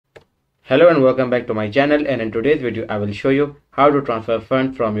Hello and welcome back to my channel, and in today's video I will show you how to transfer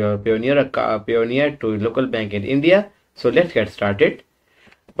funds from your Payoneer to local bank in India. So let's get started.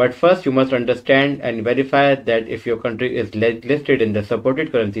 But first you must understand and verify that if your country is listed in the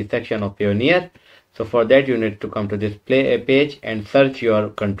supported currency section of Payoneer. So for that you need to come to this page and search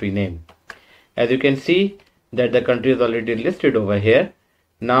your country name. As you can see that the country is already listed over here.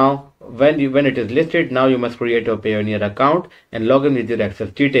 Now when it is listed, now you must create your Payoneer account and log in with your access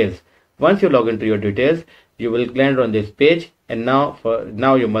details. Once you log into your details, you will land on this page, and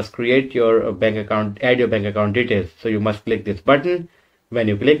now you must create your bank account, add your bank account details. So you must click this button. When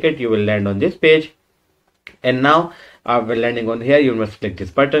you click it, you will land on this page, and now after landing on here, you must click this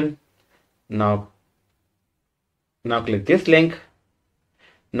button. Now click this link.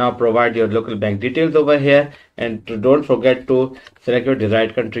 Now provide your local bank details over here, and don't forget to select your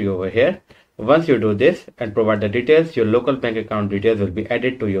desired country over here. Once you do this and provide the details, your local bank account details will be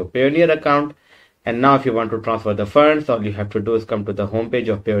added to your Payoneer account. And now if you want to transfer the funds, all you have to do is come to the home page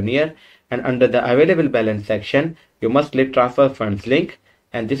of Payoneer, and under the available balance section, you must click transfer funds link,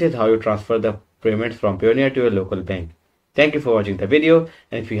 and this is how you transfer the payments from Payoneer to your local bank. Thank you for watching the video,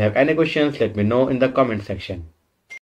 and if you have any questions, let me know in the comment section.